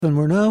And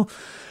we're now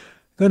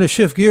going to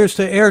shift gears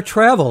to air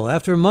travel.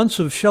 After months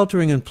of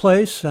sheltering in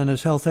place, and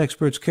as health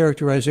experts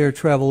characterize air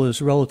travel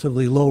as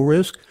relatively low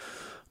risk,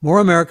 more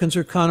Americans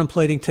are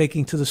contemplating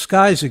taking to the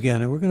skies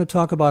again. And we're going to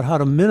talk about how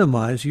to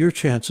minimize your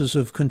chances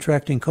of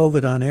contracting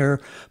COVID on an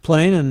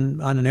airplane,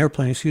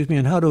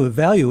 and how to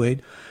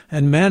evaluate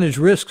and manage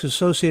risks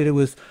associated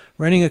with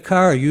renting a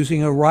car,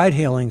 using a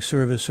ride-hailing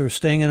service, or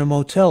staying in a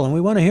motel. And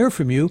we want to hear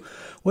from you.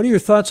 What are your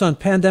thoughts on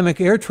pandemic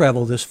air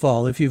travel this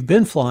fall? If you've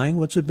been flying,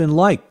 what's it been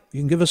like?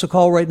 You can give us a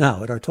call right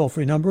now at our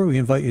toll-free number. We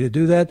invite you to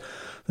do that.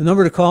 The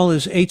number to call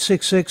is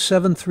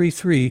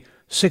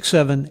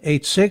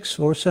 866-733-6786,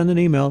 or send an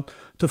email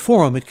to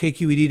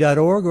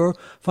forum@kqed.org, or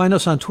find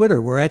us on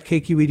Twitter. We're at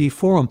KQED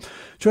Forum.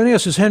 Joining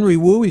us is Henry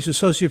Wu. He's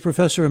Associate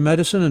Professor of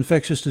Medicine,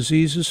 Infectious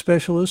Diseases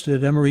Specialist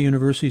at Emory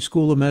University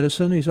School of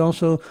Medicine. He's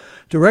also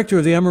Director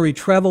of the Emory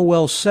Travel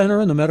Well Center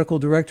and the Medical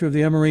Director of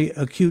the Emory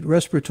Acute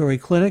Respiratory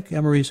Clinic,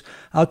 Emory's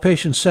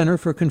outpatient center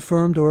for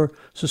confirmed or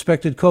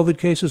suspected COVID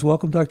cases.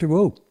 Welcome, Dr.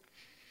 Wu.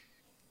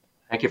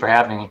 Thank you for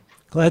having me.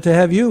 Glad to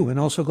have you, and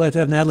also glad to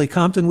have Natalie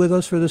Compton with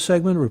us for this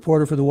segment,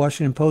 reporter for the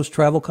Washington Post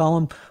travel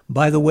column.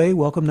 By the way,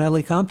 welcome,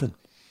 Natalie Compton.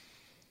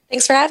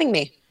 Thanks for having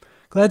me.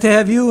 Glad to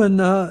have you. And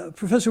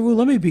Professor Wu,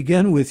 let me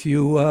begin with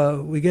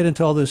you. We get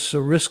into all this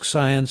risk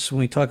science when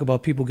we talk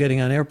about people getting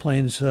on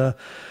airplanes,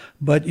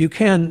 but you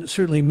can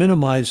certainly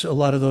minimize a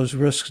lot of those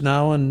risks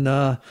now, and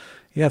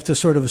you have to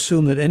sort of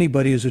assume that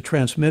anybody is a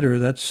transmitter.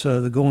 That's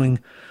the going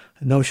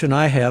notion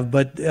I have,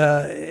 but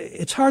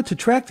it's hard to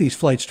track these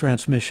flights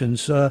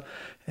transmissions.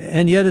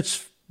 And yet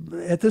it's,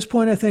 at this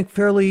point, I think,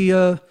 fairly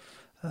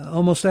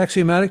almost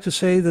axiomatic to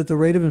say that the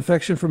rate of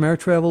infection from air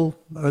travel,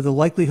 or the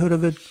likelihood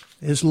of it,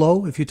 is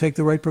low if you take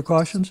the right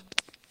precautions?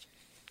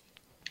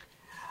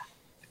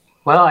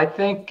 Well, I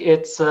think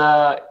it's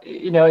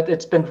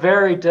been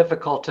very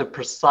difficult to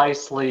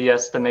precisely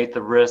estimate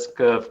the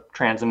risk of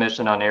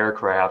transmission on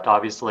aircraft.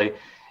 Obviously,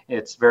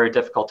 it's very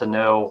difficult to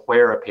know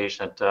where a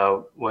patient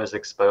was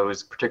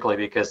exposed,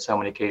 particularly because so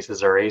many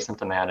cases are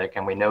asymptomatic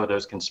and we know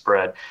those can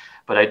spread.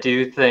 But I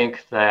do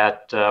think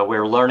that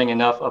we're learning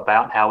enough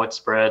about how it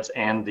spreads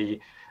and the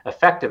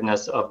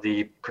effectiveness of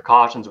the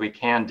precautions we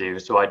can do.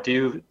 So I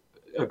do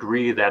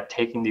agree that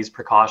taking these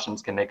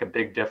precautions can make a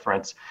big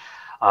difference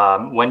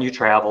when you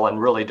travel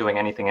and really doing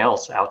anything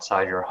else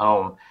outside your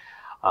home.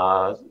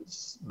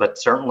 But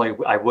certainly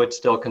I would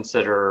still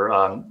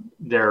consider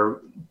there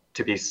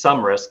to be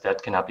some risk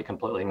that cannot be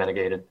completely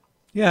mitigated.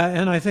 Yeah,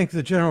 and I think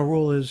the general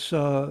rule is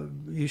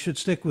you should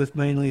stick with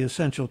mainly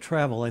essential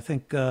travel. I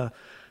think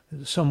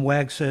some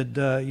wag said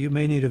you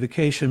may need a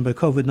vacation, but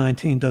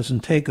COVID-19 doesn't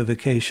take a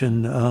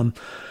vacation.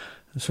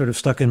 Sort of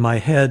stuck in my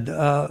head.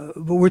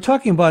 But we're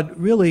talking about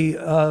really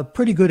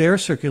pretty good air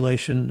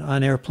circulation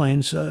on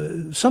airplanes.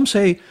 Some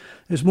say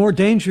there's more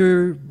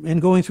danger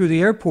in going through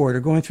the airport or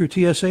going through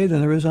TSA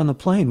than there is on the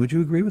plane. Would you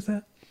agree with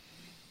that?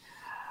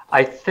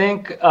 I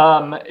think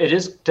it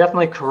is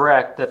definitely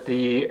correct that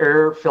the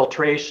air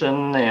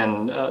filtration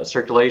and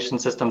circulation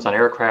systems on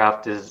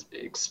aircraft is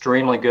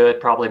extremely good,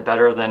 probably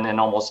better than in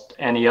almost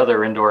any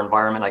other indoor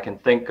environment I can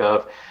think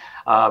of.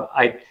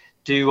 I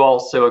do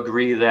also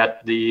agree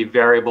that the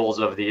variables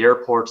of the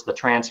airports, the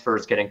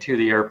transfers getting to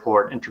the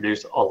airport,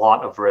 introduce a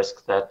lot of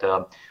risk that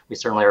we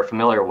certainly are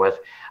familiar with.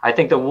 I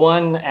think the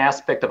one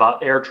aspect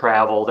about air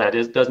travel that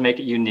does make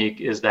it unique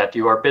is that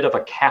you are a bit of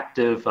a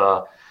captive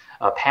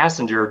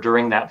passenger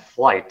during that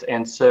flight.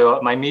 And so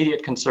my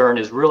immediate concern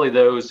is really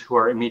those who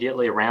are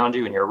immediately around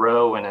you in your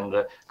row and in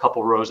the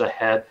couple rows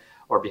ahead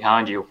or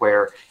behind you,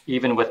 where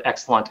even with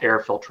excellent air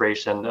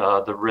filtration,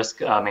 the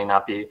risk may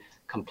not be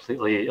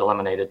completely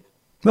eliminated.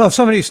 Well, if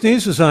somebody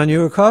sneezes on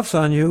you or coughs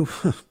on you,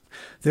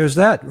 there's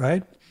that,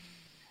 right?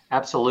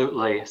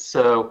 Absolutely.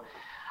 So,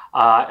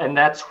 and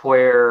that's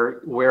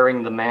where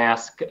wearing the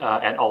mask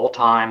at all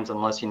times,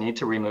 unless you need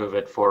to remove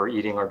it for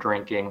eating or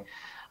drinking,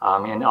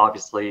 and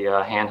obviously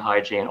hand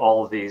hygiene,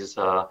 all of these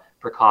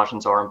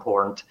precautions are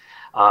important.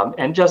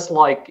 And just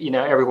like,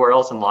 everywhere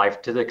else in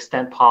life, to the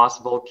extent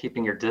possible,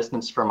 keeping your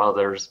distance from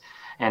others.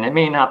 And it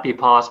may not be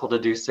possible to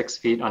do 6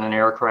 feet on an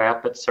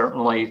aircraft, but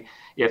certainly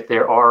if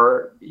there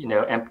are,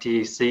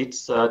 empty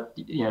seats,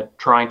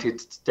 trying to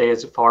stay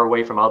as far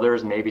away from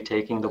others, maybe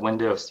taking the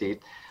window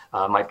seat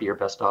might be your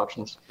best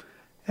options.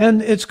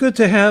 And it's good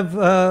to have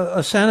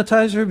a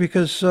sanitizer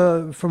because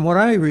from what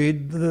I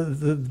read,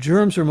 the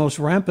germs are most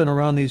rampant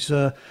around these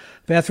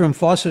bathroom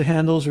faucet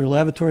handles or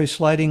lavatory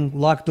sliding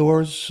locked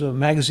doors,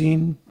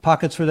 magazine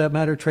pockets for that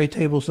matter, tray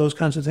tables, those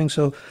kinds of things.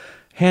 So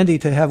handy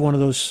to have one of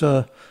those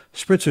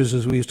spritzers,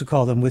 as we used to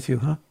call them, with you,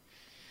 huh?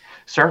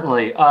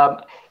 Certainly.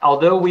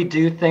 Although we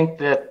do think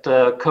that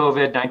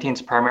COVID-19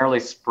 is primarily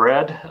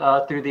spread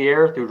through the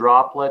air, through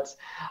droplets,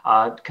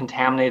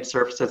 contaminated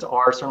surfaces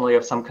are certainly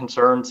of some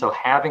concern. So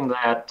having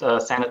that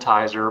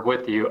sanitizer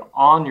with you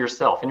on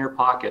yourself, in your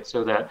pocket,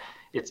 so that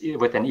it's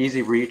within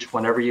easy reach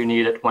whenever you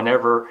need it,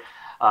 whenever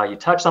you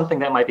touch something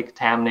that might be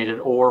contaminated,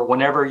 or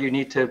whenever you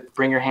need to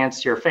bring your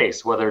hands to your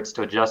face, whether it's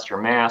to adjust your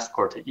mask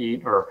or to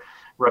eat or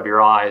rub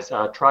your eyes,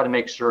 try to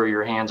make sure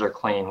your hands are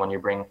clean when you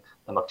bring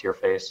them up to your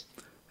face.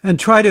 And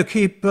try to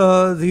keep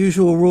the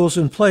usual rules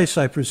in place,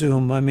 I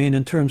presume. I mean,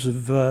 in terms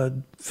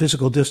of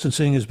physical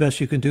distancing, as best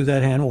you can do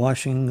that, hand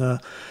washing,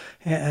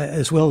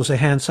 as well as a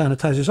hand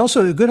sanitizer. It's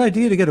also a good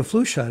idea to get a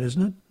flu shot,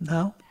 isn't it?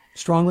 Now,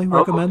 strongly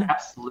recommended. Oh,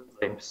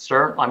 absolutely,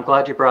 sir. I'm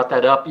glad you brought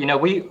that up. You know,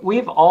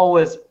 we've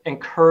always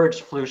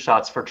encouraged flu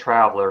shots for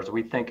travelers.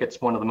 We think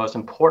it's one of the most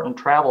important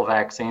travel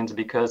vaccines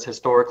because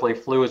historically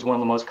flu is one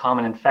of the most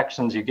common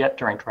infections you get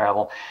during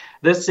travel.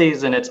 This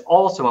season, it's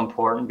also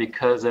important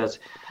because, as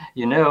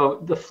you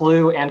know, the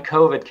flu and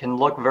COVID can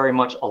look very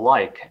much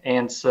alike.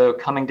 And so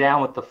coming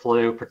down with the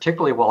flu,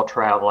 particularly while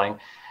traveling,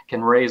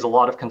 can raise a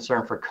lot of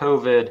concern for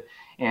COVID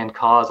and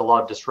cause a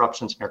lot of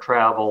disruptions in your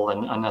travel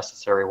and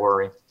unnecessary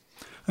worry.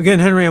 Again,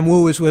 Henry M.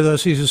 Wu is with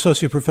us. He's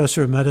Associate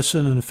Professor of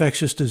Medicine and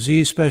Infectious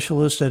Disease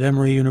Specialist at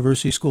Emory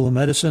University School of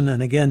Medicine.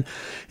 And again,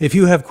 if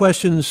you have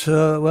questions,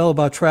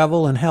 about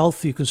travel and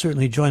health, you can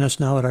certainly join us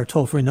now at our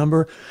toll-free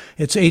number.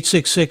 It's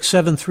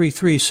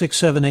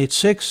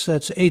 866-733-6786.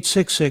 That's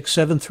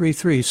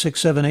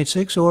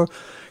 866-733-6786. Or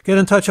get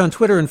in touch on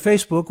Twitter and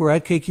Facebook. We're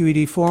at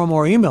KQED Forum,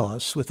 or email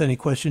us with any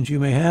questions you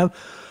may have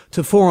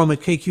to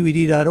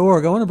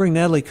forum@kqed.org. I want to bring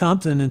Natalie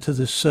Compton into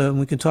this.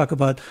 We can talk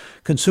about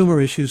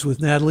consumer issues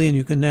with Natalie, and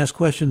you can ask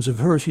questions of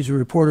her. She's a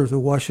reporter of the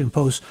Washington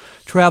Post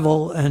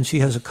Travel, and she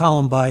has a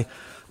column by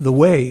The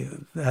Way.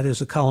 That is,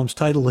 the column's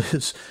title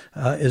is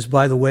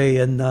By the Way.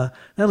 And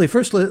Natalie,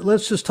 first,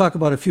 let's just talk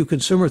about a few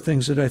consumer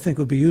things that I think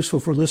would be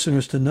useful for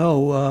listeners to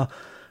know.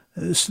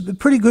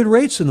 Pretty good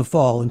rates in the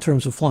fall in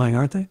terms of flying,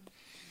 aren't they?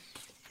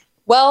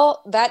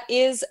 Well, that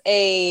is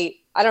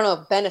I don't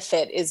know if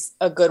benefit is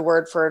a good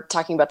word for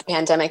talking about the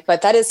pandemic,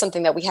 but that is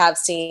something that we have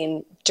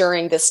seen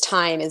during this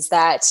time, is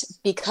that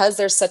because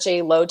there's such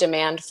a low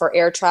demand for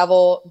air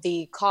travel,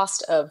 the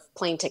cost of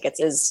plane tickets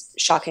is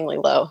shockingly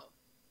low.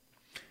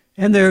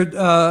 And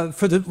I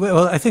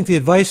think the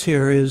advice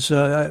here is,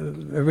 I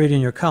read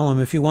in your column,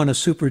 if you want a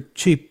super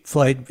cheap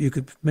flight, you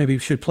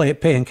should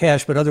pay in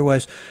cash, but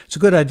otherwise it's a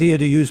good idea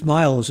to use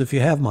miles if you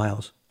have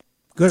miles.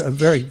 Good, a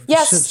very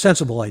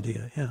sensible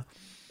idea, yeah.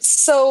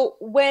 So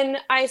when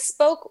I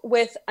spoke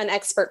with an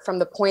expert from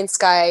the Points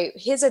Guy,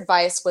 his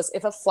advice was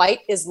if a flight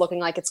is looking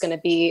like it's going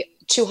to be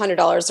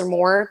 $200 or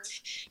more,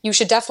 you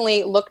should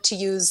definitely look to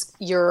use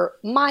your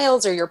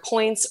miles or your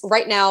points.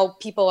 Right now,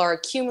 people are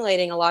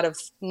accumulating a lot of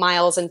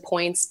miles and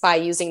points by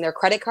using their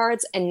credit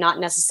cards and not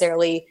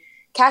necessarily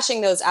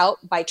cashing those out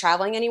by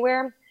traveling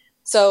anywhere.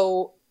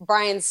 So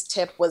Brian's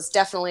tip was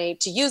definitely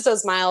to use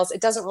those miles.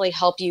 It doesn't really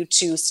help you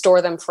to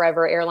store them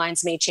forever.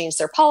 Airlines may change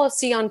their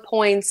policy on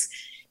points.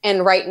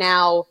 And right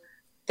now,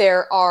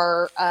 there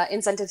are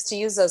incentives to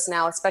use those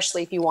now,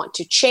 especially if you want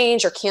to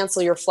change or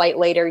cancel your flight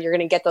later. You're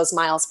going to get those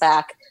miles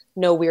back.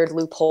 No weird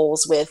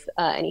loopholes with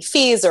any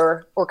fees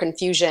or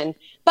confusion.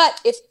 But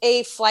if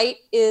a flight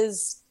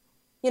is,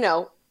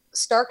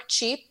 stark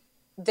cheap,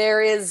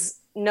 there is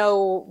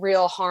no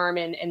real harm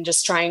in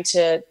just trying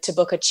to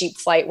book a cheap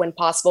flight when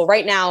possible.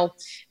 Right now,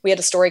 we had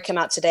a story come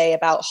out today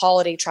about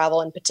holiday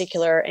travel in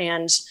particular,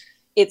 and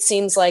it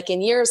seems like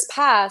in years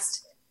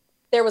past,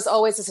 there was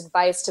always this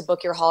advice to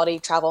book your holiday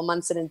travel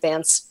months in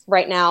advance.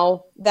 Right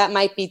now, that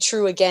might be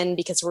true again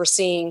because we're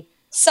seeing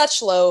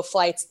such low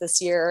flights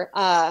this year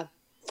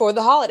for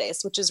the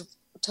holidays, which is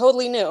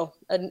totally new,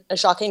 a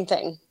shocking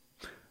thing.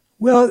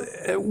 Well,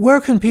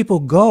 where can people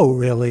go,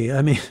 really?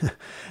 I mean,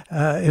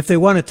 if they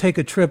want to take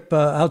a trip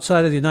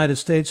outside of the United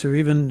States, or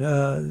even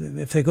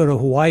if they go to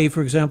Hawaii,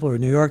 for example, or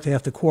New York, they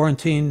have to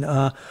quarantine.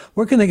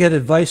 Where can they get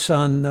advice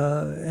on,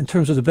 in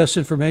terms of the best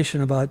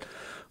information about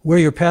where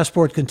your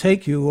passport can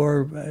take you,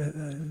 or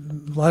a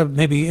lot of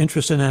maybe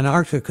interest in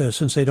Antarctica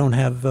since they don't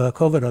have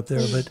COVID up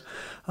there. But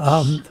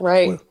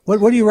right.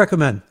 What do you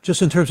recommend,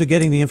 just in terms of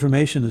getting the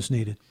information that's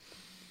needed?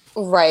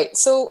 Right.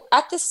 So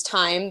at this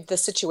time, the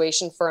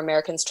situation for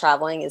Americans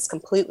traveling is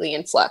completely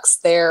in flux.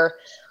 There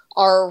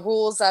are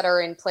rules that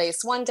are in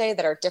place one day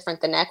that are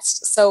different the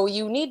next. So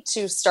you need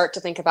to start to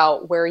think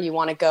about where you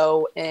want to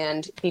go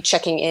and be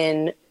checking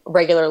in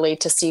regularly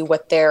to see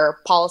what their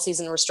policies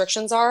and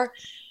restrictions are.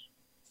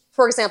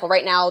 For example,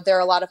 right now, there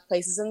are a lot of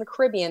places in the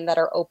Caribbean that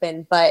are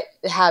open, but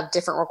have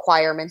different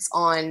requirements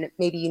on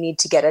maybe you need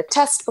to get a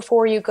test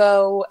before you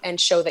go and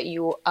show that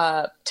you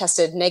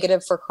tested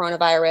negative for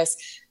coronavirus.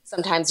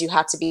 Sometimes you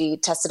have to be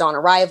tested on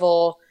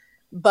arrival,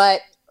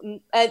 but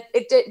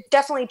it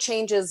definitely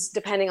changes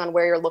depending on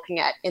where you're looking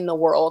at in the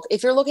world.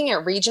 If you're looking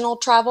at regional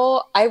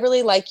travel, I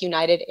really like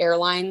United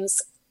Airlines.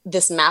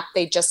 This map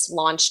they just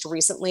launched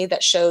recently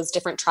that shows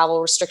different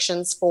travel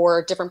restrictions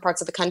for different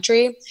parts of the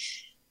country.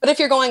 But if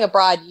you're going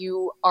abroad,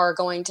 you are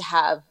going to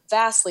have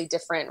vastly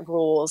different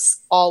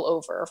rules all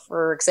over.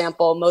 For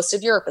example, most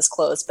of Europe is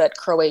closed, but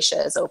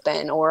Croatia is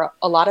open, or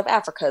a lot of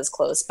Africa is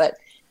closed, but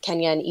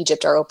Kenya and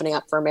Egypt are opening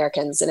up for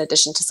Americans in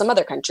addition to some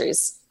other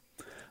countries.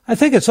 I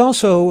think it's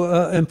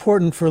also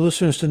important for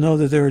listeners to know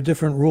that there are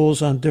different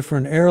rules on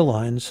different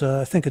airlines.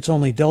 I think it's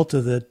only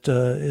Delta that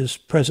is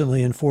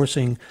presently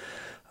enforcing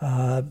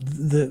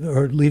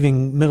or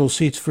leaving middle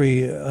seats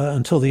free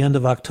until the end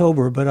of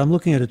October. But I'm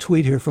looking at a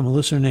tweet here from a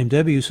listener named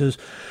Debbie who says,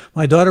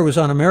 my daughter was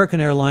on American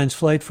Airlines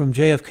flight from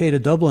JFK to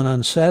Dublin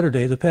on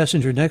Saturday. The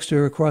passenger next to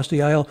her across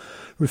the aisle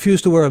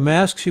refused to wear a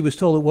mask. She was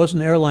told it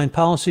wasn't airline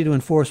policy to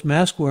enforce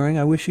mask wearing.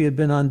 I wish she had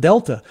been on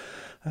Delta.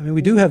 I mean,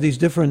 we do have these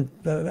different,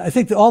 I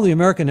think that all the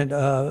American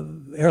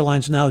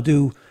airlines now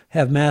do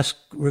have mask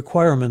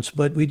requirements,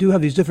 but we do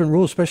have these different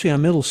rules, especially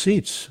on middle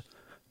seats.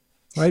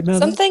 Right,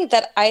 Madeline? Something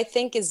that I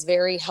think is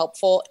very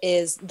helpful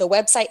is the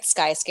website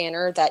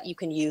Skyscanner that you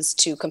can use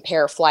to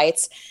compare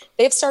flights.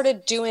 They've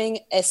started doing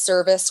a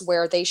service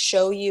where they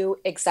show you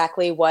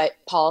exactly what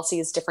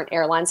policies different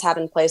airlines have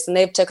in place, and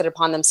they've took it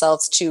upon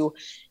themselves to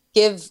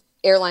give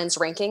airlines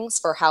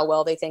rankings for how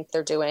well they think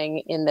they're doing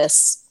in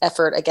this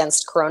effort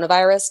against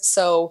coronavirus.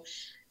 So,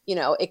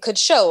 it could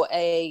show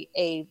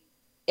a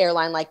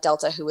airline like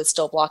Delta who is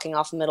still blocking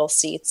off middle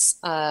seats,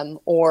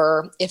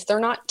 or if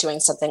they're not doing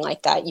something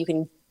like that, you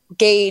can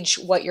gauge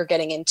what you're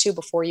getting into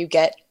before you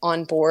get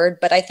on board.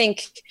 But I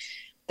think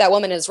that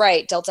woman is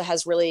right. Delta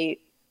has really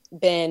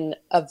been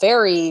a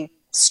very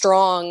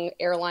strong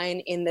airline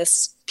in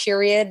this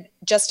period.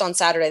 Just on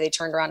Saturday, they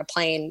turned around a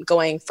plane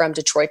going from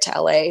Detroit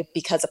to LA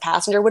because a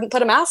passenger wouldn't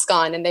put a mask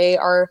on, and they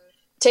are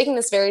taking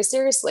this very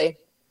seriously.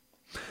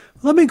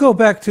 Let me go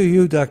back to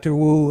you, Dr.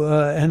 Wu,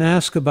 and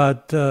ask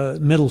about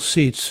middle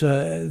seats.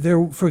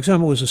 There, for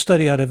example, was a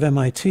study out of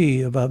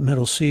MIT about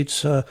middle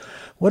seats.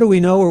 What do we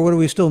know, or what do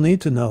we still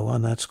need to know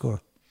on that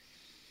score?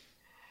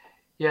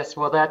 Yes,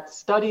 well, that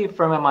study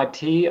from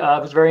MIT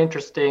was very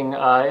interesting,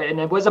 and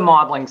it was a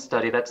modeling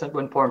study. That's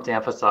important to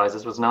emphasize.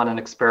 This was not an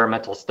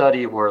experimental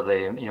study where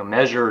they,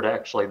 measured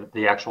actually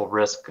the actual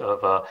risk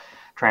of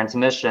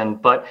transmission.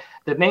 But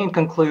the main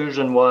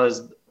conclusion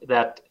was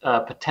that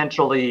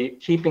potentially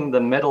keeping the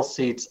middle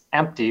seats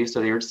empty, so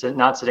you're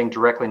not sitting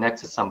directly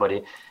next to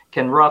somebody,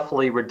 can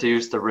roughly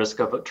reduce the risk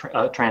of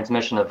a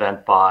transmission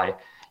event by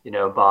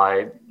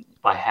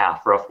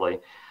half, roughly.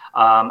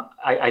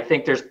 I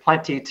think there's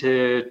plenty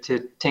to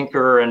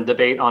tinker and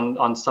debate on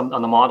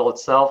the model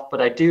itself,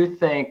 but I do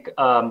think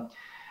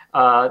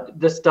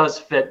this does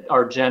fit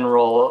our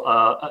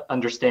general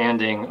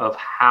understanding of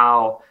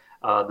how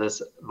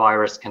this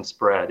virus can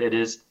spread. It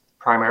is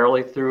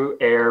primarily through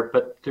air,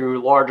 but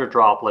through larger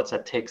droplets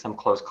that take some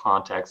close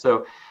contact.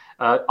 So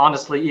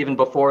honestly, even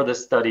before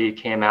this study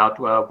came out,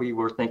 we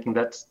were thinking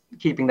that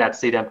keeping that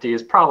seat empty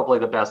is probably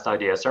the best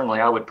idea.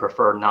 Certainly, I would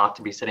prefer not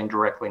to be sitting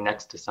directly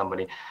next to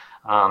somebody,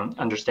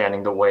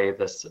 understanding the way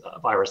this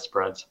virus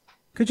spreads.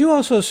 Could you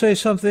also say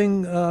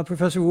something,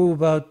 Professor Wu,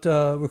 about,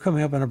 we're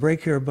coming up on a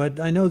break here, but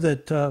I know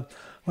that I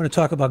want to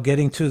talk about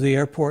getting to the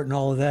airport and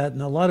all of that,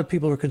 and a lot of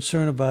people are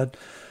concerned about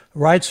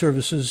ride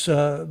services.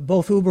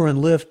 Both Uber and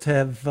Lyft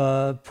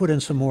have put in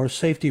some more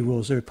safety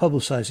rules. They're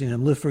publicizing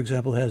them. Lyft, for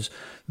example, has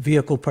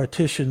vehicle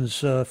partitions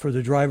for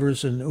the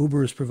drivers, and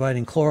Uber is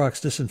providing Clorox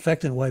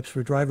disinfectant wipes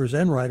for drivers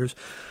and riders.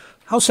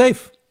 How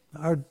safe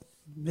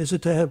is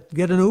it to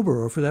get an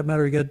Uber, or for that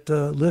matter, get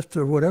Lyft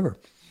or whatever?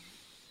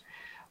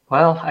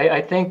 Well, I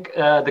think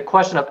the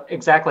question of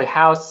exactly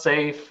how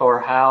safe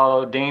or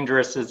how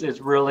dangerous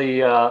is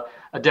really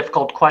a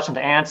difficult question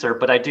to answer,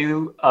 but I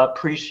do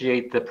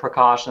appreciate the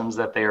precautions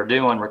that they are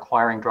doing,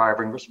 requiring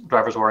drivers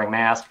wearing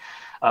masks.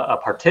 A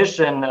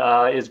partition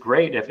is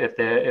great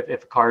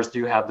if cars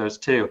do have those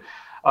too.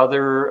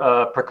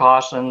 Other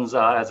precautions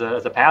as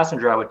a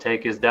passenger I would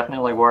take is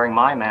definitely wearing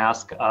my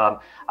mask.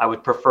 I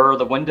would prefer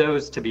the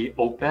windows to be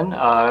open,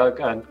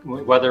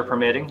 weather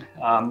permitting,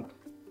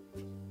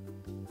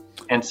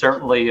 and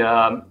certainly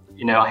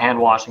hand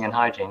washing and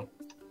hygiene.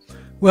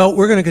 Well,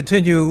 we're going to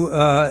continue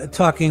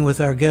talking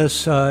with our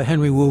guest,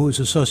 Henry Wu, who's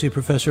Associate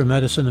Professor of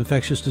Medicine,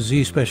 Infectious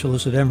Disease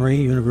Specialist at Emory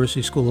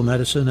University School of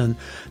Medicine, and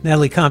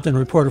Natalie Compton,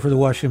 reporter for the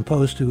Washington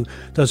Post, who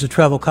does a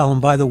travel column,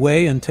 by the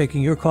way, and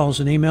taking your calls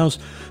and emails.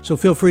 So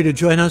feel free to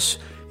join us.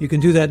 You can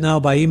do that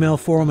now by email,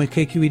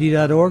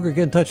 forum@kqed.org, or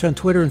get in touch on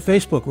Twitter and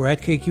Facebook. We're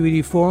at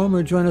KQED Forum,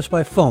 or join us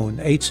by phone,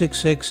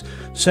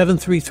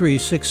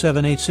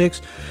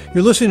 866-733-6786.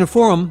 You're listening to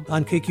Forum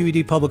on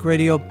KQED Public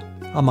Radio.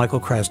 I'm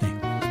Michael Krasny.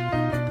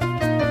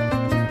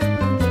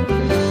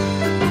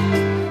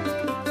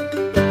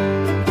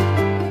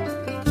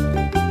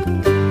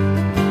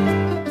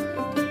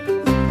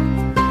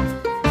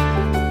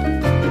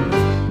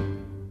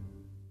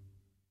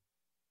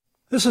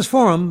 This is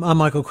Forum. I'm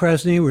Michael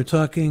Krasny. We're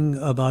talking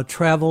about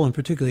travel, and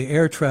particularly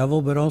air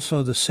travel, but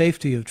also the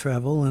safety of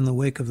travel in the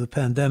wake of the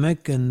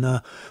pandemic.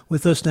 And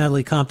with us,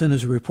 Natalie Compton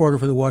is a reporter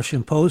for the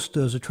Washington Post,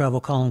 does a travel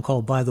column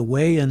called By the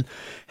Way, and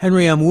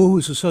Henry M. Wu,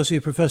 who's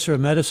Associate Professor of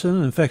Medicine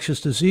and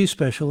Infectious Disease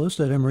Specialist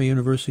at Emory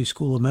University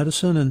School of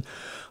Medicine. And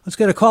let's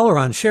get a caller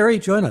on. Sherry,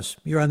 join us.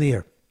 You're on the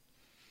air.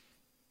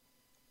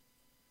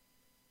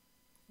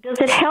 Does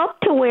it help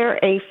to wear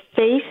a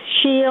face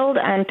shield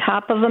on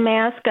top of a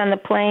mask on the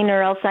plane,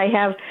 or else I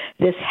have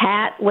this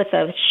hat with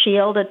a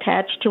shield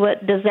attached to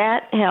it? Does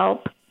that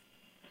help?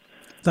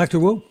 Dr.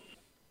 Wu?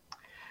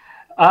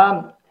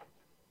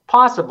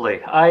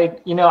 Possibly.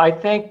 I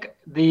think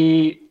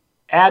the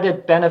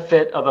added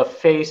benefit of a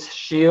face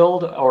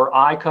shield or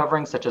eye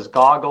covering, such as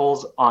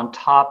goggles, on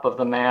top of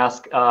the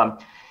mask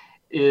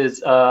is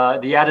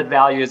the added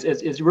value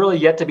is really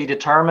yet to be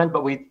determined.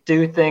 But we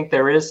do think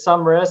there is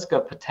some risk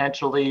of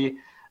potentially,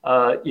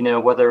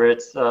 whether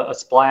it's a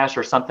splash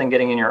or something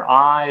getting in your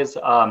eyes,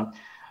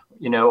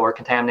 or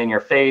contaminating your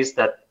face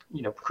that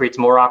creates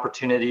more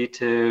opportunity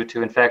to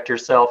infect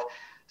yourself.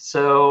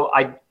 So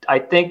I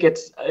think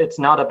it's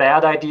not a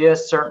bad idea.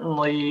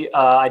 Certainly,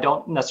 I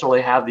don't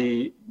necessarily have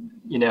the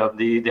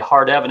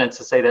hard evidence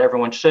to say that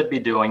everyone should be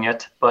doing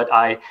it, but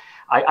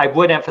I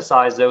would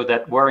emphasize, though,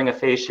 that wearing a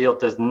face shield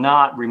does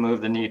not remove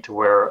the need to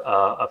wear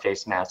a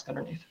face mask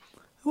underneath.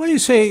 What do you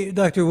say,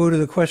 Dr. Wu, to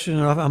the question?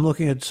 I'm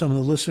looking at some of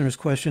the listeners'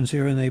 questions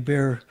here, and they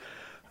bear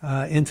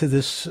into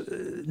this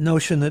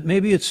notion that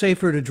maybe it's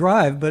safer to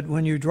drive, but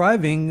when you're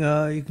driving,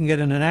 you can get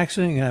in an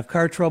accident, you can have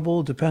car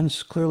trouble. It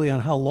depends clearly on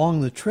how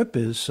long the trip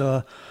is.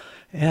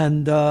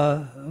 And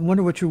I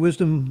wonder what your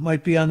wisdom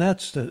might be on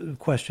that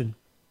question.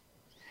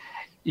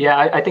 Yeah,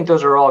 I think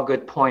those are all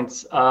good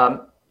points.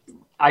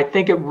 I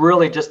think it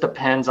really just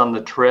depends on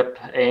the trip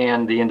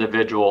and the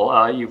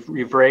individual.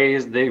 You've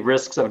raised the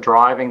risks of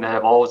driving that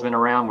have always been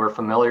around. We're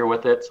familiar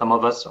with it. Some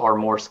of us are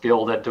more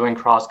skilled at doing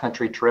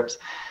cross-country trips.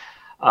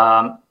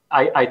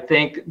 I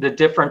think the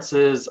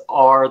differences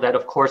are that,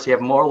 of course, you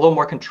have a little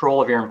more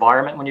control of your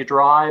environment when you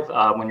drive.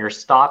 When you're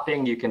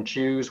stopping, you can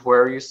choose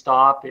where you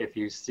stop. If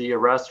you see a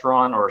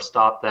restaurant or a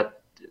stop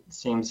that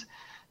seems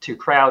too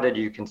crowded,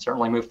 you can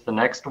certainly move to the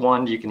next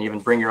one. You can even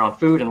bring your own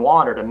food and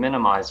water to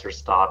minimize your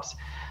stops.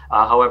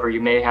 However, you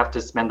may have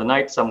to spend the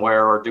night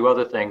somewhere or do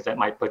other things that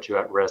might put you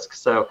at risk.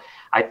 So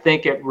I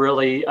think it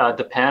really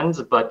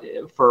depends, but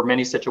for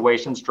many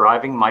situations,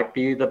 driving might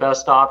be the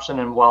best option.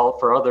 And while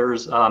for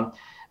others,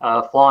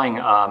 flying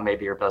may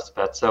be your best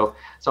bet. So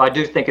I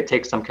do think it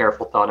takes some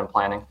careful thought and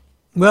planning.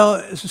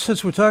 Well,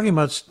 since we're talking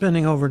about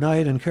spending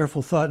overnight and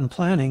careful thought and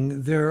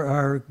planning, there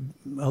are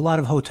a lot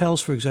of hotels,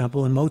 for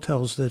example, and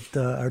motels that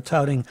are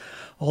touting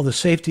all the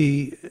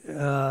safety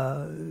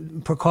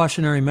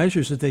precautionary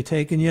measures that they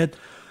take, and yet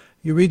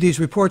you read these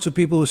reports of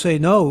people who say,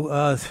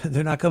 no,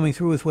 they're not coming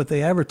through with what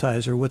they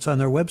advertise or what's on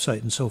their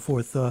website and so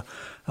forth. I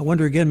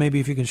wonder, again, maybe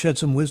if you can shed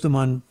some wisdom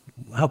on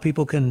how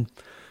people can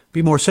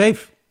be more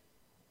safe.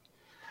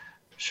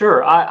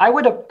 Sure. I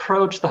would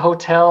approach the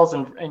hotels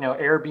and,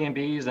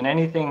 Airbnbs and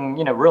anything,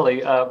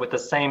 really with the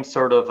same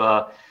sort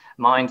of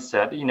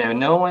mindset,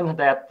 knowing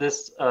that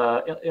this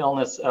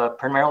illness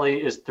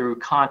primarily is through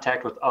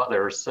contact with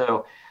others.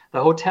 So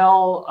the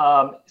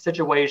hotel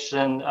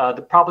situation,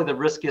 probably the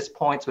riskiest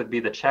points would be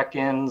the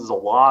check-ins, the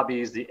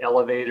lobbies, the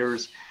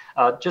elevators,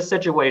 just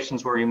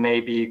situations where you may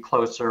be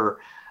closer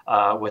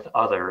with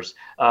others.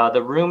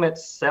 The room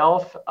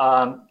itself,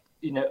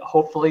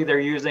 hopefully they're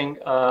using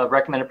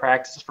recommended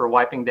practices for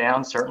wiping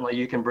down. Certainly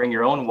you can bring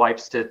your own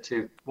wipes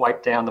to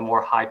wipe down the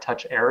more high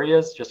touch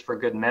areas just for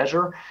good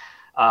measure.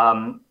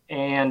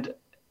 And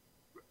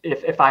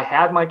if I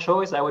had my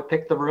choice, I would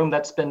pick the room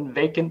that's been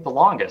vacant the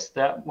longest.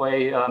 That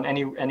way,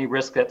 any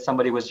risk that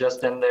somebody was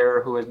just in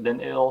there who has been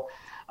ill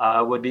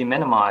would be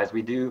minimized.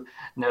 We do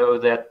know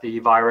that the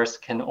virus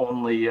can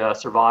only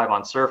survive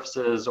on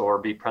surfaces or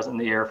be present in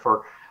the air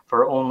for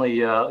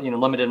only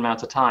limited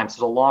amounts of time. So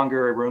the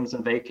longer a room's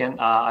been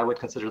vacant, I would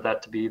consider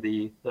that to be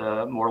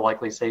the more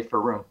likely safer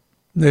room.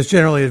 There's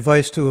generally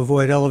advice to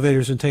avoid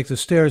elevators and take the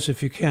stairs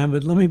if you can,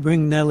 but let me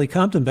bring Natalie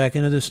Compton back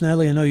into this.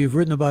 Natalie, I know you've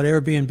written about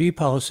Airbnb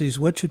policies.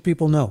 What should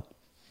people know?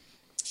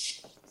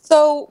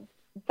 So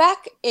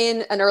back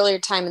in an earlier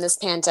time in this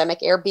pandemic,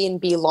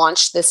 Airbnb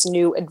launched this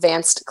new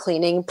advanced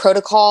cleaning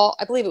protocol.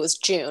 I believe it was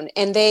June,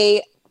 and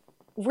they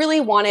really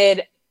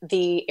wanted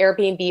the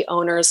Airbnb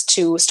owners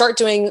to start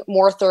doing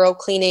more thorough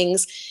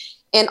cleanings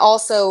and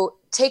also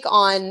take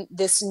on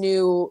this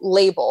new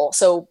label.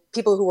 So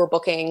people who were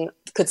booking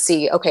could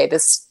see, okay,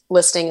 this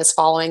listing is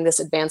following this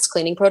advanced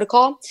cleaning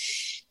protocol.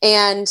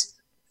 And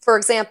for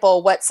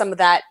example, what some of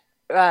that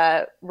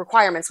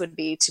requirements would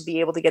be to be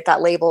able to get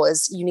that label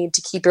is you need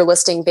to keep your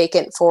listing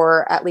vacant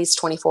for at least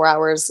 24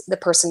 hours. The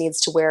person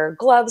needs to wear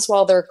gloves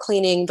while they're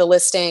cleaning the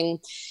listing.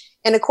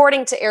 And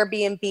according to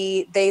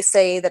Airbnb, they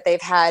say that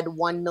they've had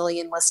 1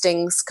 million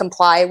listings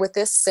comply with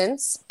this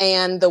since.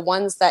 And the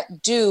ones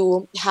that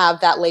do have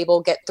that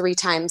label get 3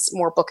 times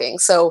more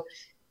bookings. So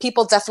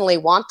people definitely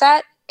want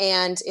that.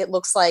 And it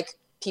looks like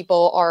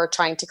people are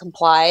trying to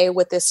comply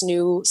with this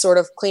new sort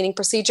of cleaning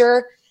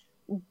procedure.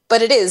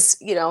 But it is,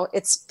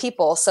 it's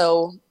people.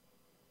 So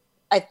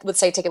I would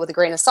say take it with a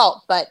grain of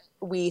salt. But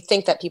we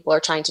think that people are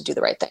trying to do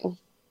the right thing.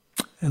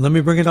 And let me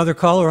bring another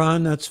caller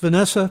on. That's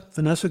Vanessa.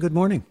 Vanessa, good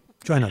morning.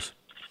 Join us.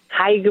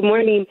 Hi, good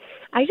morning.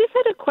 I just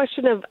had a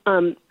question of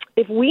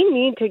if we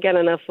need to get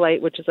on a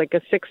flight, which is like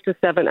a 6 to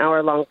 7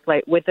 hour long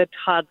flight with a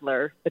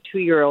toddler, a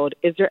 2-year-old,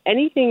 is there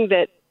anything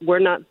that we're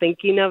not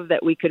thinking of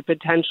that we could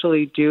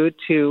potentially do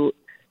to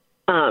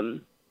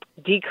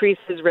decrease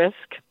his risk?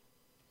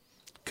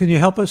 Can you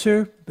help us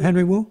here,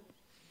 Henry Wu?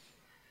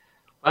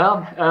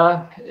 Well,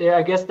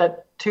 I guess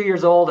that 2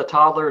 years old, a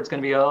toddler, it's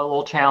going to be a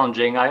little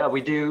challenging.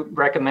 We do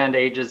recommend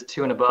ages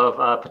 2 and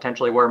above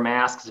potentially wear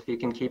masks if you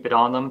can keep it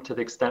on them to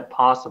the extent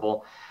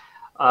possible.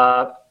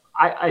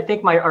 I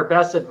think our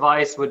best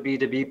advice would be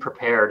to be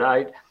prepared.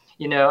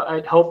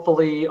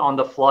 Hopefully on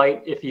the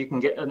flight, if you can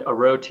get a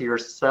row to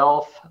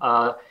yourself,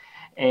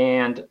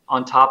 and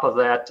on top of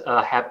that,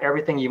 have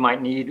everything you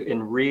might need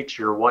in reach: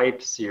 your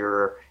wipes,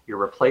 your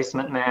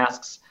replacement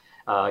masks,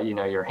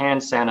 your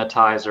hand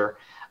sanitizer.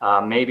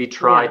 Maybe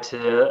try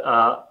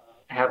to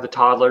have the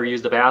toddler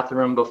use the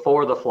bathroom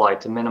before the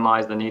flight to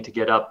minimize the need to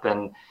get up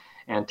and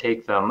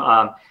take them.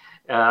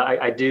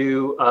 I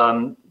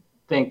do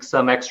think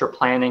some extra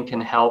planning can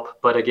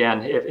help, but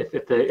again,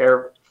 if the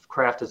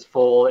aircraft is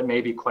full, it may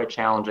be quite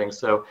challenging.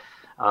 So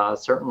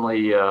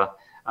certainly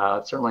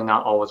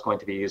not always going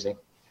to be easy.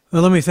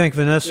 Well, let me thank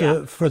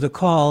Vanessa for the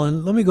call.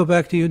 And let me go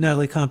back to you,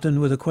 Natalie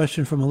Compton, with a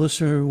question from a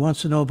listener who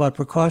wants to know about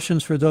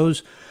precautions for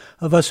those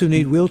of us who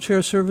need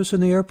wheelchair service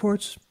in the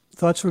airports.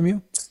 Thoughts from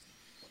you?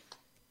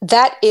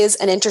 That is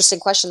an interesting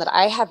question that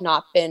I have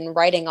not been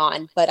writing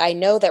on, but I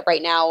know that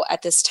right now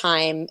at this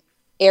time,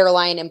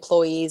 airline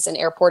employees and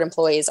airport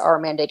employees are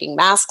mandating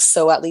masks.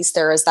 So at least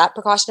there is that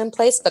precaution in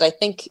place. But I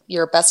think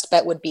your best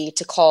bet would be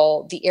to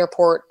call the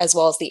airport as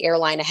well as the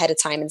airline ahead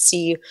of time and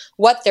see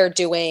what they're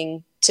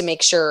doing to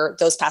make sure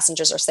those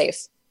passengers are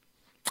safe.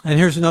 And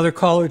here's another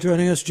caller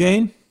joining us.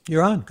 Jane,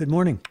 you're on. Good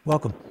morning.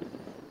 Welcome.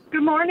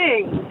 Good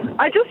morning.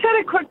 I just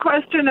had a quick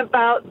question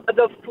about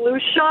the flu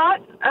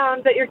shot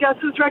that your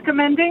guest was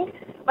recommending.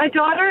 My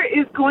daughter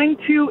is going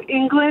to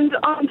England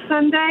on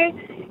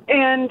Sunday,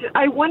 and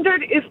I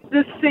wondered if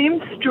the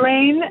same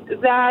strain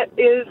that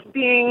is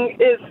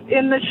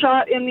in the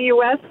shot in the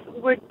U.S.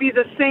 would be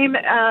the same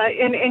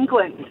in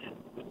England.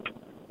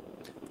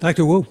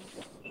 Dr. Wu.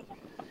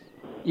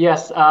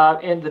 Yes,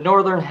 in the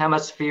Northern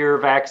Hemisphere,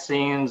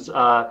 vaccines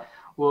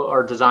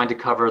are designed to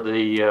cover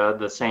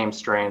the same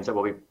strains that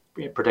will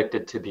be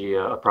predicted to be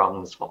a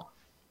problem this fall.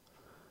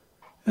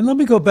 And let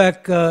me go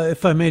back,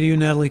 if I may, to you,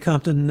 Natalie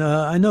Compton.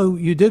 I know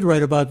you did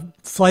write about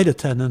flight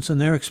attendants and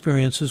their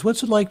experiences.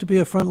 What's it like to be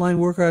a frontline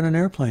worker on an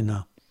airplane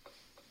now?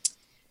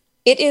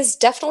 It is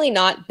definitely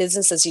not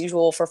business as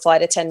usual for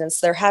flight attendants.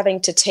 They're having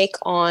to take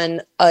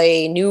on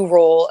a new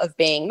role of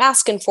being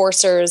mask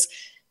enforcers.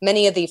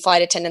 Many of the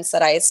flight attendants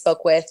that I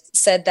spoke with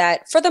said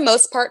that for the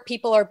most part,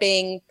 people are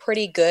being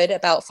pretty good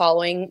about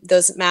following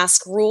those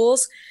mask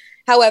rules.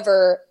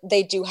 However,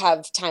 they do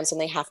have times when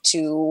they have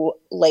to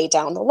lay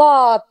down the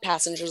law.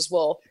 Passengers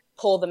will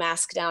pull the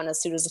mask down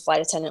as soon as the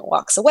flight attendant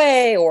walks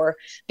away or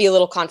be a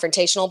little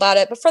confrontational about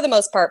it. But for the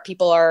most part,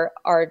 people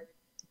are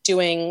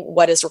doing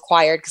what is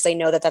required because they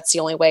know that that's the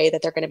only way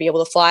that they're going to be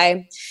able to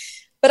fly.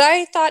 But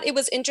I thought it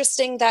was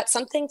interesting that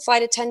something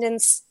flight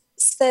attendants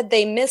said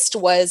they missed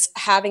was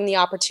having the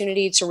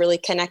opportunity to really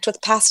connect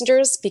with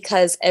passengers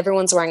because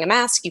everyone's wearing a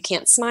mask. You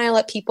can't smile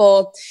at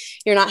people.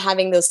 You're not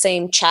having those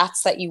same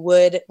chats that you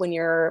would when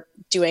you're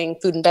doing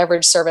food and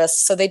beverage service.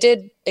 So they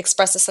did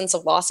express a sense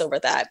of loss over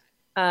that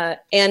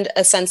and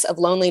a sense of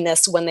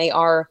loneliness when they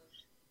are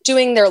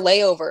doing their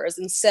layovers.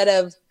 Instead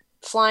of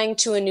flying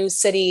to a new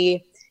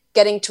city,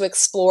 getting to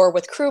explore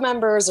with crew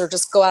members or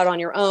just go out on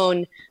your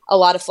own, a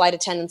lot of flight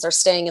attendants are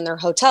staying in their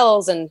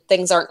hotels and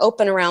things aren't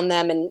open around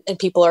them and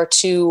people are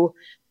too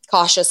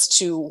cautious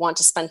to want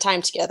to spend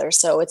time together.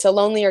 So it's a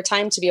lonelier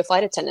time to be a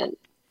flight attendant.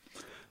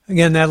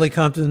 Again, Natalie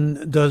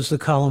Compton does the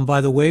column, by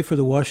the way, for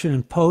the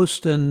Washington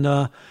Post.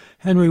 And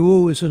Henry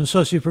Wu is an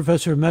associate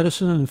professor of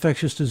medicine and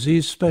infectious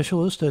disease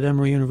specialist at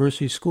Emory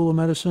University School of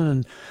Medicine.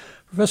 And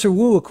Professor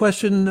Wu, a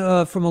question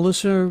from a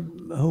listener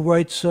who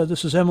writes,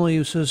 this is Emily,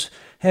 who says,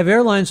 have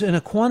airlines in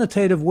a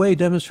quantitative way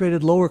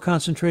demonstrated lower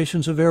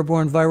concentrations of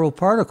airborne viral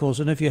particles?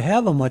 And if you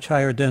have a much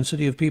higher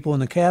density of people in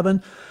the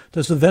cabin,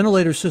 does the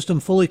ventilator system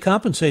fully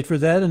compensate for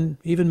that and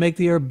even make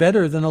the air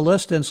better than a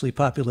less densely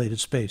populated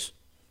space?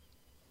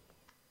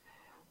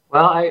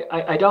 Well,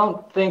 I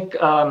don't think,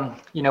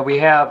 we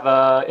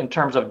have, in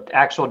terms of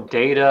actual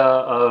data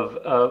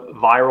of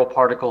viral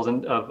particles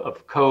and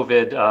of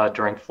COVID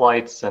during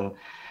flights, and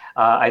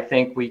I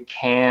think we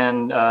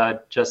can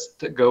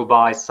just go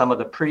by some of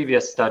the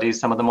previous studies,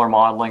 some of them are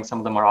modeling, some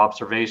of them are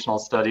observational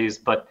studies.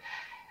 But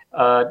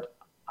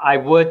I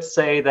would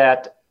say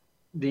that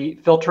the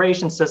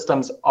filtration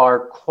systems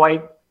are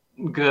quite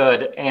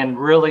good. And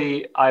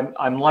really,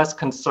 I'm less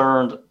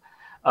concerned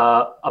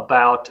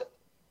about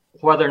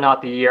whether or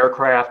not the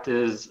aircraft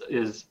is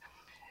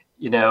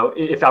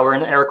if I were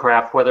in an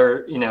aircraft,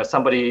 whether,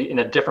 somebody in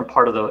a different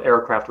part of the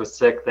aircraft was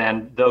sick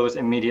than those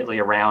immediately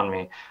around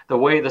me. The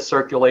way the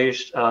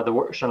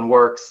circulation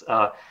works,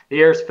 the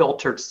air is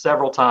filtered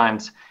several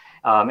times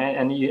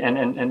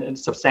and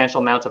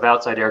substantial amounts of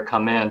outside air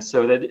come in.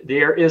 So that the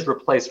air is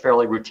replaced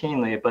fairly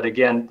routinely. But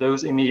again,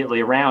 those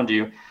immediately around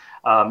you,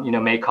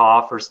 may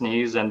cough or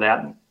sneeze, and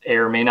that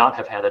air may not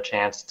have had a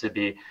chance to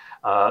be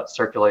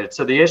circulated.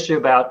 So the issue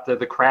about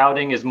the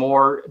crowding is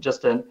more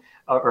just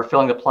or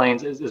filling the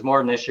planes is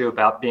more an issue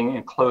about being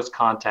in close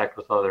contact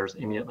with others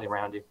immediately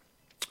around you.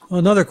 Well,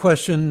 another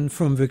question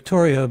from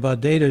Victoria about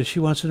data. She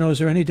wants to know, is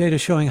there any data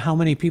showing how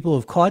many people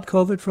have caught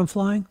COVID from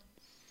flying?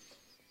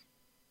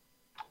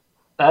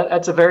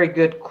 That's a very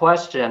good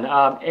question.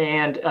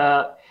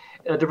 The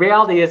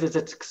reality is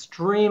it's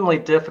extremely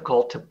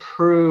difficult to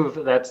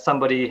prove that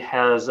somebody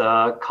has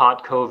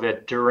caught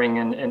COVID during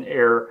an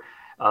air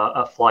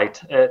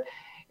flight.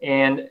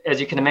 And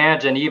as you can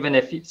imagine, even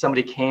if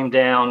somebody came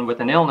down with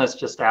an illness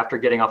just after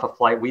getting off a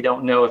flight, we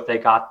don't know if they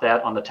got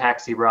that on the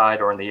taxi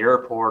ride or in the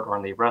airport or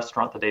in the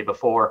restaurant the day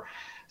before.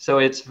 So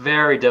it's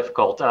very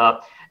difficult.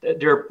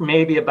 There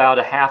may be about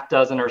a half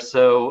dozen or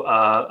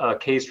so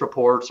case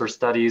reports or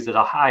studies that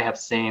I have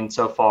seen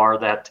so far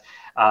that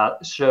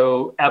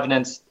show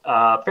evidence,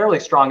 fairly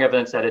strong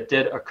evidence that it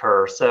did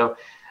occur. So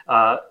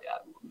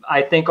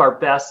I think our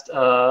best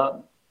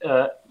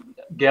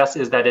guess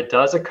is that it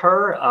does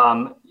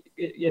occur.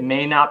 It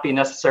may not be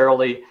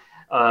necessarily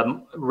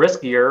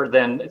riskier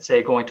than,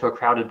 say, going to a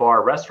crowded bar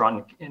or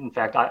restaurant. In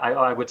fact,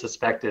 I would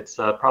suspect it's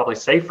probably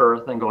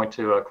safer than going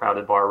to a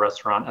crowded bar or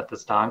restaurant at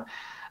this time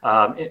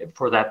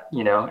for that,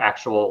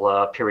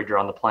 actual period you're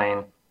on the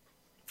plane.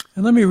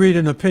 And let me read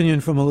an opinion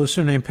from a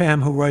listener named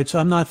Pam who writes,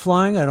 I'm not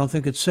flying, I don't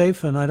think it's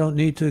safe, and I don't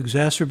need to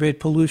exacerbate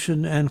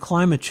pollution and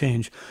climate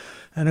change.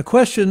 And a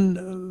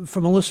question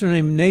from a listener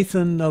named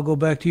Nathan, I'll go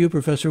back to you,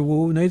 Professor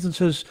Wu. Nathan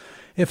says,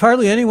 if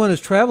hardly anyone is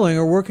traveling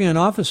or working in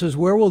offices,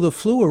 where will the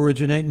flu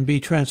originate and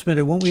be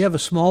transmitted? Won't we have a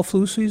small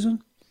flu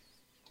season?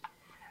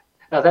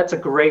 That's a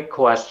great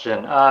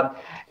question. The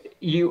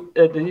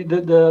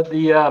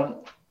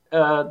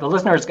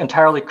listener is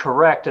entirely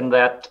correct in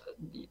that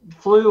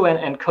flu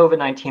and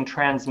COVID-19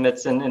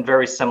 transmits in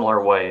very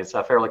similar ways,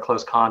 fairly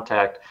close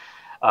contact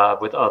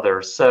with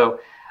others.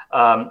 So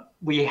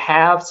we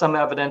have some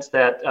evidence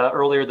that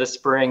earlier this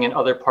spring in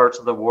other parts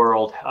of the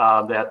world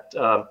that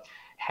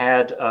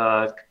had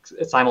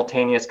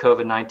simultaneous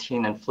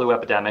COVID-19 and flu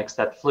epidemics,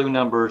 that flu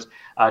numbers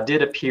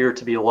did appear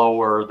to be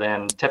lower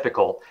than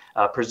typical,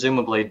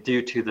 presumably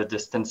due to the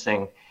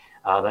distancing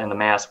and the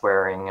mask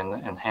wearing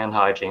and hand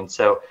hygiene.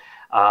 So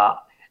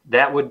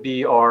that would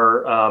be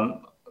our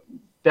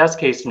best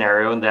case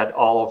scenario, in that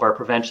all of our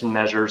prevention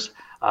measures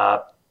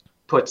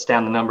puts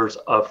down the numbers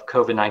of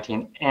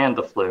COVID-19 and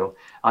the flu.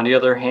 On the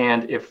other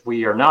hand, if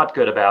we are not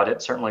good about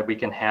it, certainly we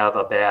can have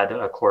a bad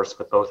course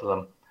with both of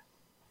them.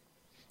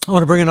 I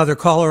want to bring another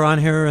caller on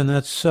here, and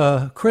that's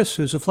Chris,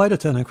 who's a flight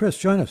attendant. Chris,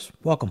 join us.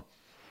 Welcome.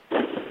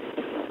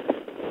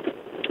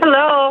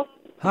 Hello.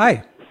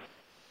 Hi.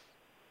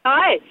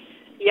 Hi.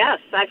 Yes,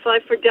 I fly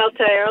for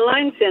Delta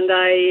Airlines, and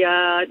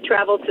I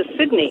travel to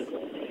Sydney.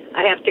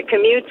 I have to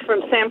commute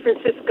from San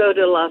Francisco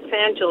to Los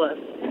Angeles.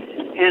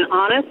 And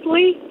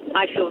honestly,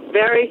 I feel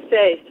very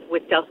safe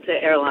with Delta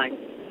Airlines.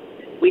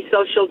 We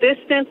social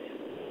distance.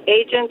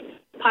 Agents,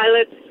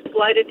 pilots,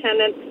 flight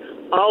attendants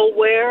all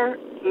wear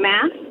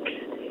masks,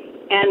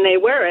 and they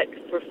wear it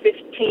for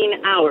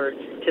 15 hours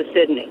to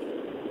Sydney.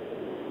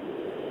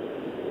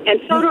 And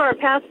so do our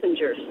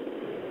passengers,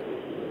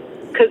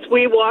 because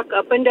we walk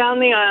up and down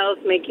the aisles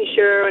making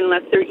sure,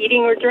 unless they're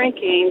eating or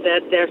drinking,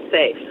 that they're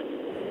safe.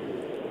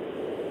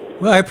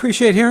 Well, I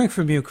appreciate hearing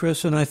from you,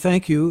 Chris, and I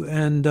thank you.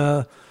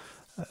 And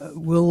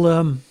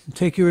we'll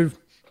take your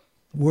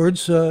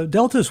words.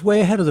 Delta's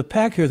way ahead of the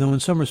pack here, though, in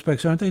some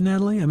respects, aren't they,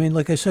 Natalie? I mean,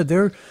 like I said,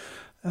 they're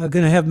going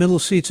to have middle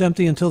seats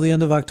empty until the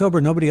end of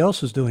October. Nobody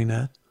else is doing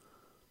that.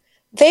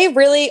 They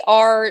really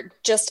are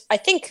just, I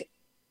think,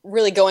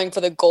 really going for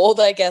the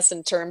gold, I guess,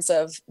 in terms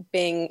of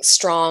being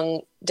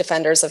strong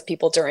defenders of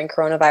people during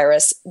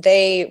coronavirus.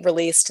 They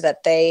released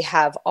that they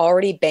have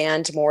already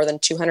banned more than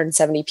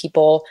 270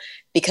 people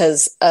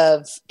because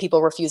of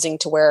people refusing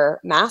to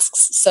wear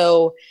masks.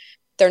 So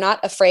they're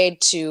not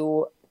afraid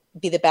to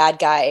be the bad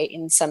guy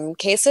in some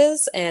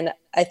cases. And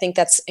I think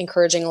that's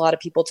encouraging a lot of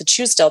people to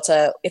choose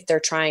Delta if they're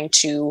trying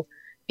to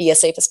be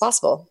as safe as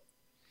possible.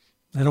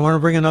 And I want to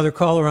bring another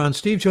caller on.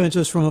 Steve joins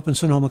us from up in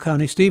Sonoma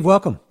County. Steve,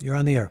 welcome. You're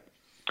on the air.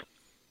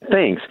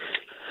 Thanks.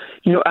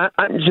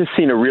 I'm just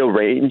seeing a real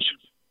range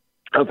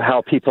of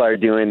how people are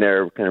doing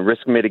their kind of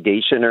risk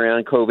mitigation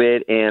around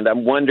COVID. And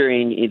I'm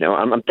wondering,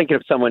 I'm thinking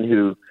of someone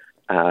who,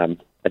 a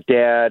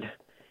dad,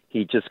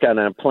 he just got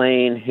on a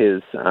plane.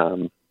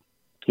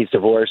 He's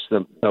divorced.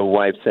 The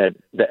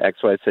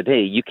ex-wife said,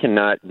 hey, you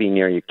cannot be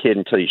near your kid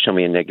until you show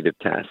me a negative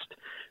test.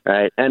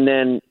 Right. And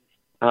then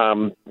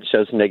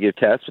shows a negative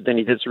test, but then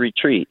he does a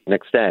retreat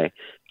next day.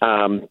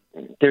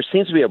 There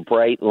seems to be a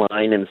bright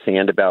line in the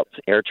sand about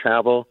air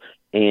travel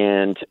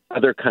and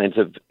other kinds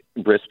of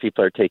risks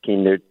people are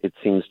taking. It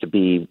seems to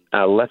be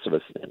less of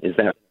a sin. Is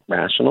that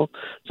rational?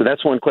 So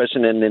that's one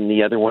question. And then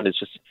the other one is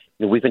just,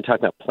 we've been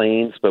talking about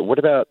planes, but what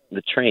about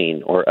the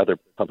train or other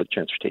public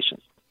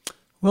transportation?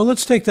 Well,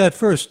 let's take that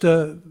first.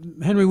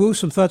 Henry Wu,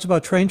 some thoughts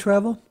about train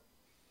travel?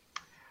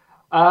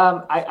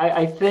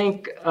 I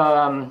think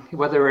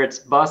whether it's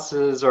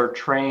buses or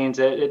trains,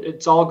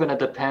 it's all going to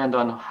depend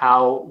on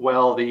how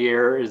well the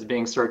air is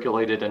being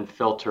circulated and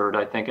filtered,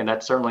 I think, and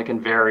that certainly can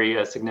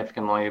vary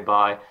significantly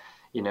by,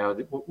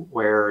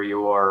 where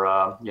you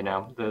are,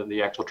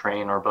 the actual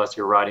train or bus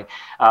you're riding.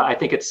 I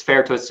think it's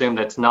fair to assume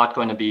that it's not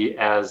going to be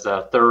as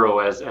thorough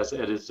as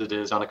it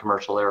is on a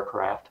commercial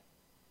aircraft.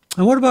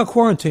 And what about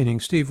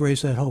quarantining? Steve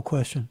raised that whole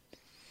question.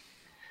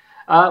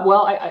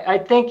 Well, I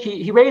think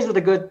he raises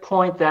a good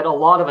point that a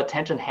lot of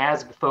attention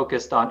has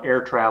focused on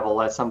air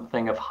travel as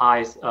something of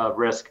high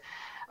risk.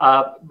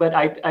 But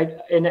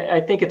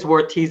I think it's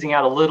worth teasing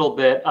out a little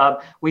bit.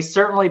 We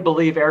certainly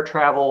believe air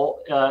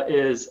travel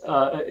is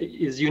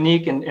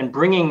unique in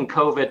bringing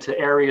COVID to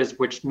areas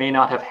which may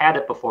not have had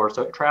it before.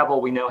 So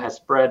travel, we know, has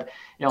spread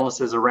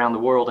illnesses around the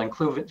world,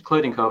 including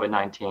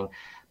COVID-19.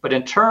 But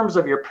in terms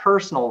of your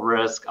personal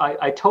risk,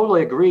 I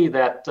totally agree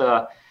that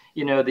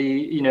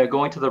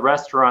going to the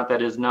restaurant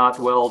that is not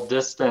well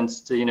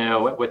distanced,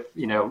 with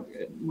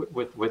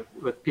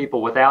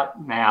people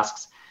without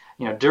masks,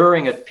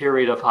 during a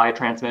period of high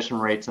transmission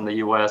rates in the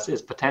U.S.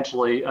 is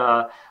potentially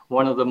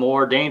one of the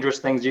more dangerous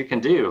things you can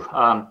do.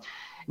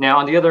 Now,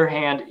 on the other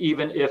hand,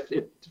 even if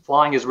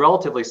flying is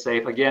relatively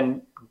safe,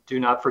 again, do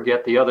not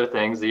forget the other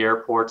things: the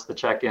airports, the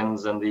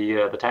check-ins, and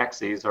the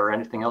taxis, or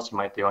anything else you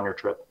might do on your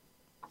trip.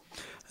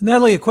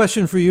 Natalie, a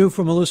question for you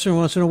from a listener who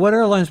wants to know what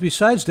airlines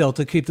besides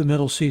Delta keep the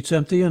middle seats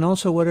empty, and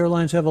also what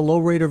airlines have a low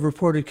rate of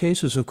reported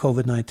cases of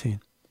COVID-19?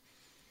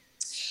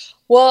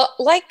 Well,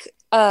 like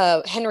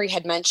Henry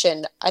had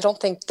mentioned, I don't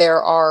think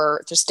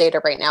there's data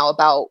right now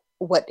about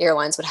what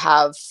airlines would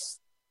have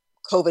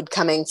COVID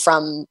coming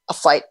from a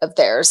flight of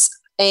theirs.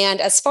 And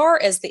as far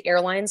as the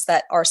airlines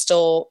that are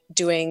still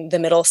doing the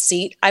middle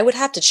seat, I would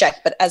have to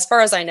check. But as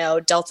far as I know,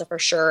 Delta for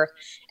sure.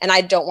 And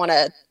I don't want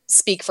to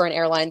speak for an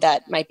airline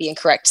that might be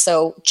incorrect.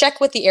 So check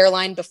with the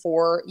airline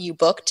before you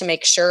book to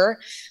make sure.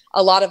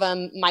 A lot of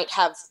them might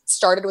have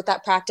started with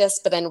that practice,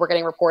 but then we're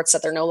getting reports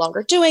that they're no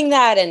longer doing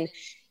that. And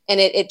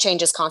it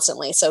changes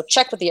constantly. So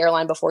check with the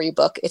airline before you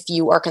book if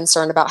you are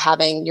concerned about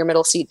having your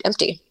middle seat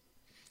empty.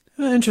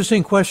 An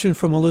interesting question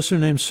from a listener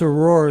named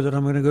Soror that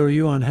I'm going to go to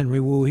you on, Henry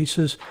Wu. He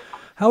says,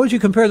 how would you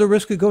compare the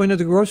risk of going to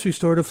the grocery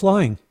store to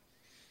flying?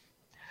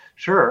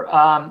 Sure.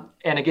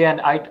 And again,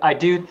 I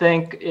do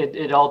think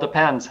it all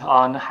depends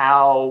on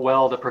how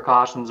well the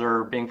precautions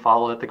are being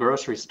followed at the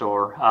grocery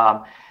store.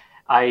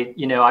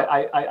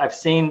 I've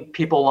seen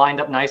people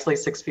lined up nicely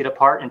 6 feet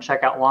apart in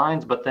checkout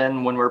lines, but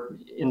then when we're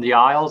in the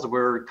aisles,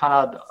 we're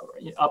kind of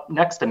up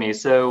next to me.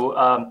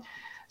 So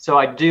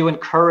I do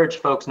encourage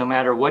folks, no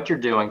matter what you're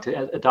doing,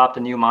 to adopt a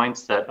new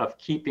mindset of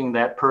keeping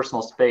that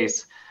personal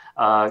space,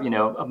 a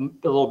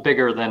little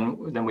bigger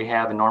than we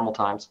have in normal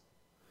times.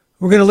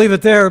 We're going to leave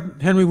it there.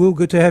 Henry Wu,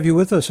 good to have you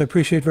with us. I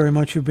appreciate very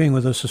much you being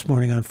with us this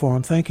morning on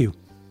Forum. Thank you.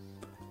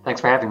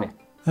 Thanks for having me.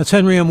 That's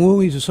Henry M.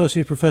 Wu. He's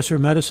Associate Professor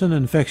of Medicine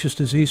and Infectious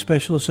Disease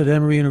Specialist at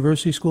Emory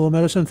University School of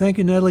Medicine. Thank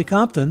you, Natalie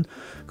Compton.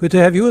 Good to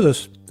have you with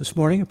us this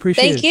morning.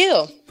 Appreciate it. Thank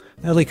you.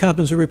 Natalie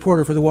Compton's a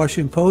reporter for the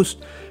Washington Post,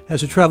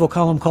 has a travel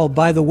column called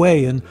By the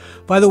Way. And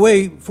By the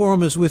Way,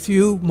 Forum is with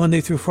you Monday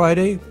through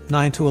Friday,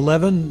 9 to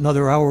 11.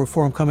 Another hour of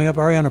Forum coming up.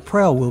 Ariana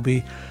Prell will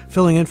be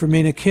filling in for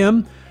Mina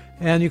Kim.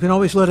 And you can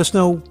always let us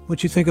know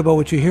what you think about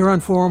what you hear on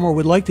Forum or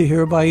would like to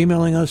hear by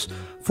emailing us,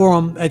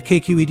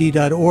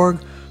 forum@kqed.org.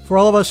 For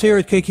all of us here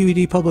at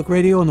KQED Public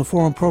Radio and the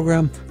Forum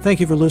program, thank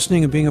you for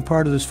listening and being a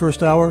part of this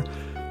first hour.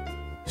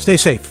 Stay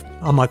safe.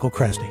 I'm Michael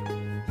Krasny.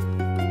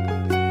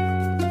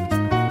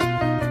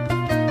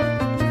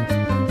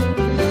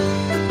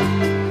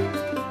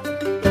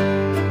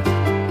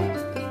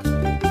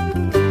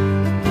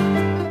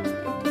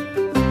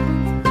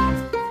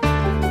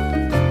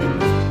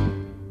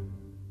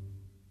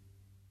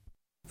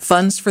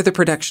 Funds for the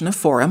production of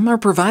Forum are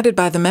provided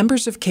by the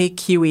members of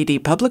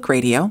KQED Public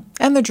Radio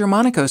and the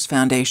Germanicos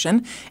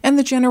Foundation and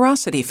the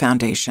Generosity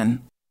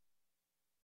Foundation.